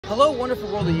Hello wonderful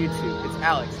world of YouTube, it's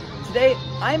Alex. Today,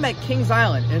 I'm at Kings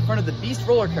Island in front of the Beast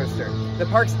roller coaster, the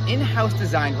park's in-house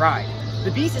designed ride.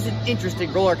 The Beast is an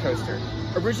interesting roller coaster,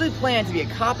 originally planned to be a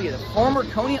copy of the former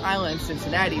Coney Island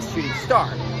Cincinnati's Shooting Star,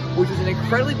 which was an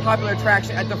incredibly popular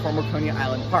attraction at the former Coney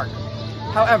Island Park.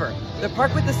 However, the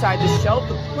park would decide to shelve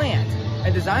the plans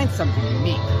and design something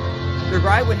unique. The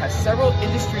ride would have several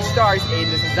industry stars aid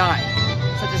in the design,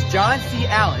 such as John C.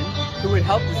 Allen, who would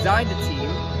help design the team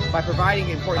by providing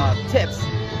important tips,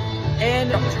 and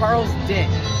Charles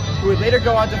Dinn, who would later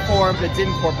go on to form the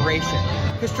Dinn Corporation.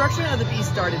 Construction of the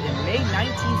Beast started in May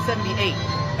 1978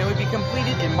 and would be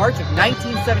completed in March of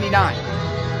 1979.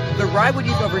 The ride would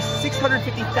use over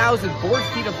 650,000 board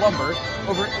feet of lumber,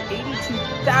 over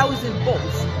 82,000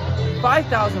 bolts,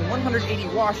 5,180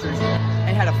 washers,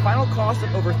 and had a final cost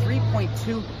of over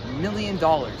 $3.2 million,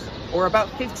 or about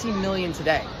 $15 million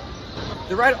today.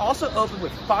 The ride also opened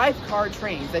with 5-car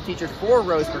trains that featured 4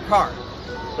 rows per car.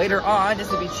 Later on, this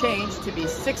would be changed to be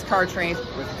 6-car trains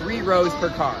with 3 rows per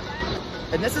car.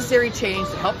 A necessary change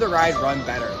to help the ride run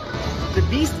better. The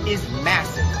Beast is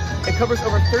massive. It covers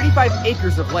over 35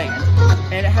 acres of land,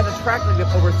 and it has a track length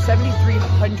of over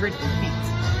 7,300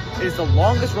 feet. It is the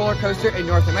longest roller coaster in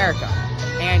North America,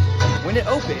 and when it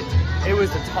opened, it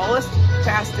was the tallest,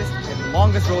 fastest, and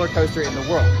longest roller coaster in the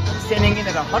world, standing in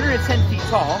at 110 feet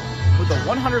tall with a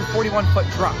 141-foot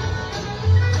drop.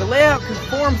 The layout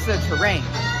conforms to the terrain,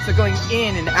 so going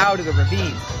in and out of the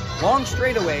ravines, long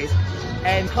straightaways,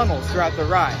 and tunnels throughout the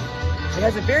ride. It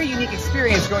has a very unique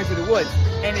experience going through the woods,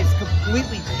 and it's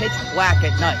completely pitch black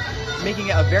at night, making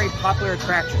it a very popular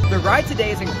attraction. The ride today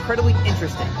is incredibly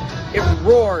interesting. It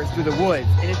roars through the woods,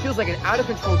 and it feels like an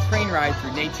out-of-control train ride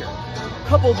through nature.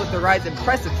 Coupled with the ride's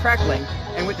impressive track length,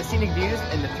 and with the scenic views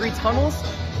and the 3 tunnels,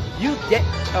 you get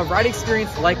a ride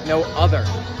experience like no other.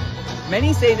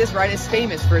 Many say this ride is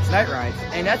famous for its night rides,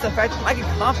 and that's a fact I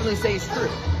can confidently say is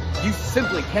true. You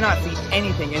simply cannot see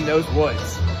anything in those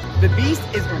woods. The Beast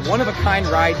is a one-of-a-kind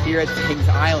ride here at Kings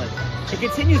Island. It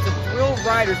continues to thrill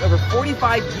riders over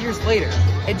 45 years later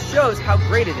and shows how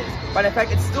great it is by the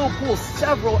fact it still pulls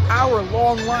several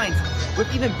hour-long lines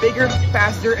with even bigger,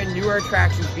 faster, and newer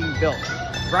attractions being built.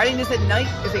 Riding this at night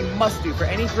is a must-do for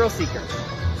any thrill seeker.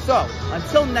 So,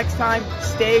 until next time,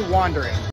 stay wandering.